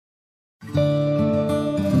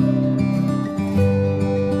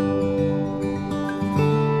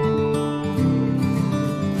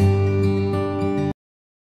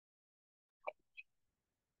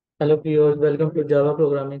Hello viewers, welcome to Java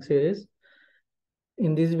programming series.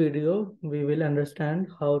 In this video, we will understand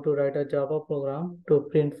how to write a Java program to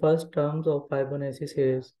print first terms of Fibonacci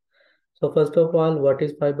series. So first of all, what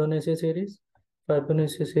is Fibonacci series?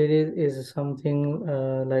 Fibonacci series is something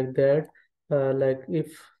like that. Like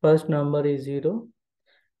if first number is 0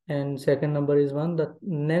 and second number is 1, the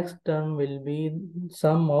next term will be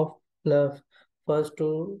sum of the first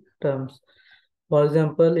two terms. For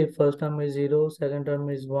example, if first term is 0, second term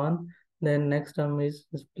is 1, then next term is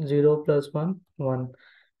 0 plus 1, 1.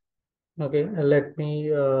 Okay, let me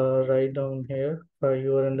write down here for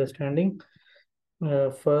your understanding.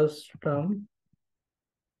 First term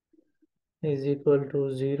is equal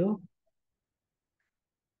to 0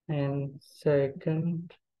 and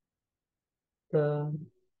second term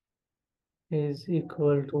is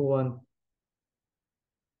equal to 1.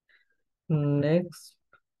 Next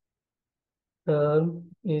term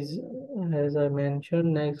is, as I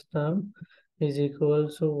mentioned, next term is equal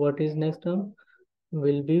to, what is next term?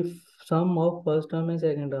 Will be sum of first term and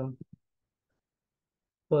second term.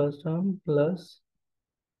 First term plus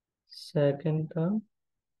second term,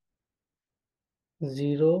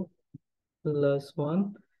 0 plus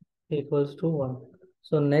 1 equals to 1.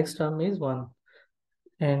 So next term is 1.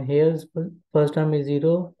 And here's first term is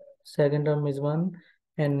 0, second term is 1,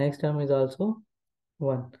 and next term is also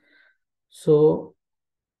 1. So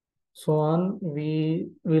on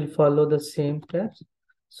we will follow the same steps.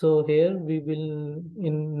 So here we will,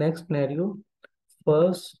 in next scenario,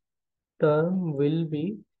 first term will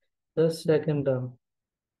be the second term.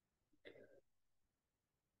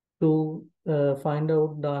 To find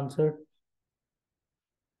out the answer,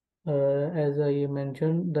 as I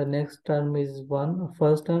mentioned, the next term is 1,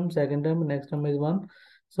 first term, second term, next term is 1.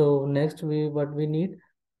 So next what we need,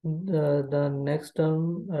 the next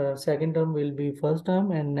term, second term will be first term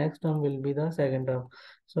and next term will be the second term.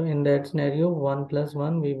 So in that scenario, 1 plus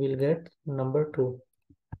 1, we will get number 2.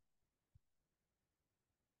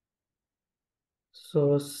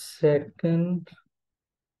 So second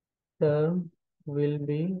term will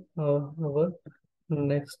be our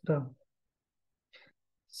next term.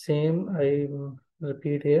 Same I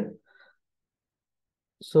repeat here.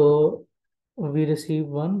 So we receive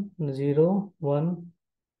 1, 0, 1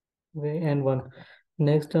 and 1.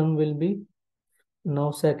 Next term will be,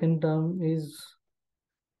 now second term is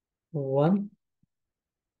 1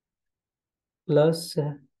 plus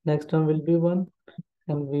next term will be 1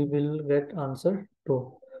 and we will get answer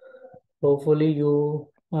 2. Hopefully you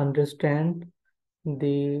understand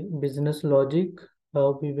the business logic,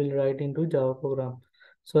 how we will write into Java program.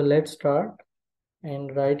 So let's start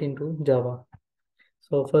and write into Java.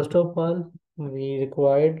 So first of all, we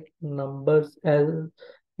required numbers. As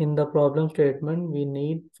in the problem statement, we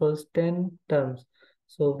need first 10 terms.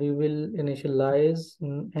 So we will initialize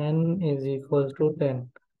n is equals to 10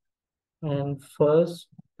 and first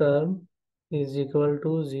term is equal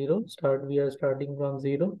to 0. We are starting from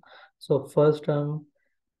 0. So first term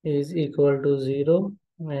is equal to 0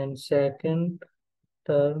 and second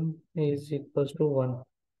term is equals to 1.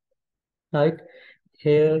 Right?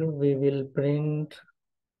 Here we will print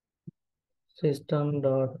system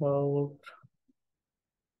dot out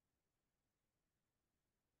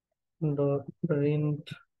dot print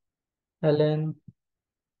ln.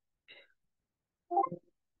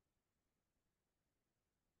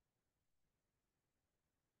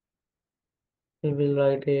 We will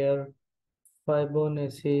write here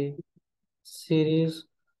Fibonacci series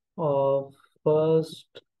of first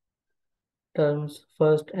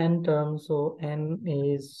first n terms. So n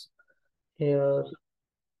is here.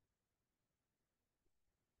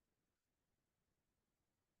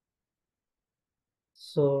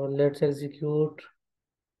 So let's execute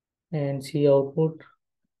and see output.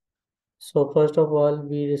 So first of all,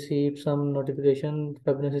 we received some notification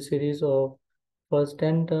Fibonacci series of first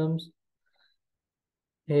 10 terms.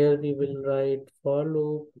 Here we will write for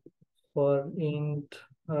loop for int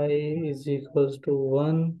I is equals to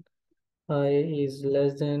 1, I is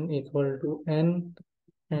less than equal to n,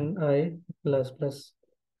 and I plus plus.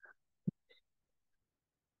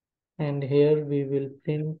 And here we will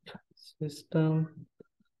print system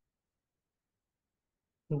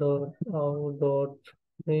dot out dot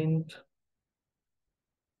print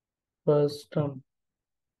first term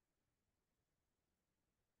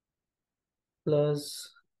plus.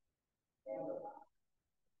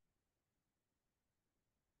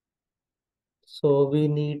 So we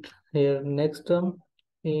need here next term,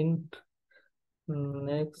 int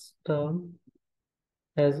next term.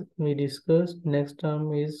 As we discussed, next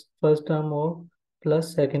term is first term of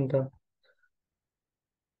plus second term.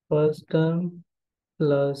 First term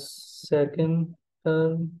plus second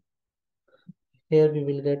term Here we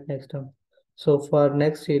will get next term. So for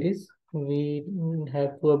next series, we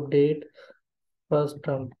have to update first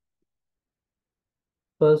term.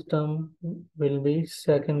 First term will be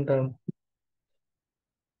second term,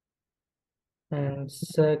 and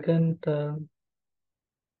second term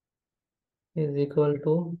is equal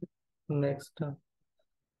to next term.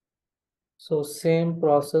 So same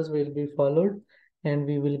process will be followed and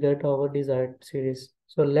we will get our desired series.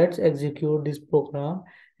 So let's execute this program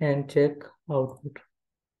and check output.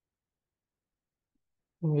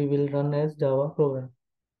 We will run as Java program.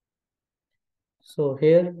 So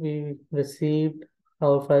here we received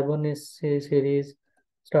our Fibonacci series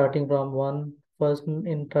starting from 1. First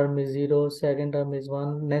in term is 0, second term is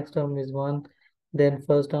 1, next term is 1, then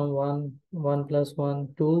first term 1, 1 plus 1,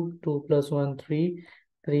 2, 2 plus 1, 3,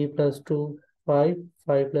 3 plus 2, 5,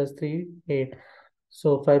 5 plus 3, 8.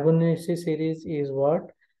 So Fibonacci series is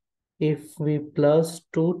what? If we plus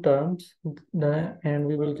two terms, and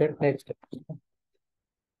we will get next.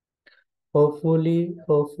 Hopefully,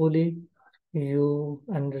 you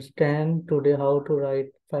understand today how to write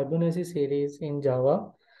Fibonacci series in Java.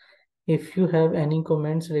 If you have any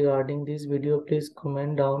comments regarding this video, please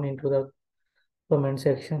comment down into the comment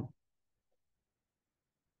section.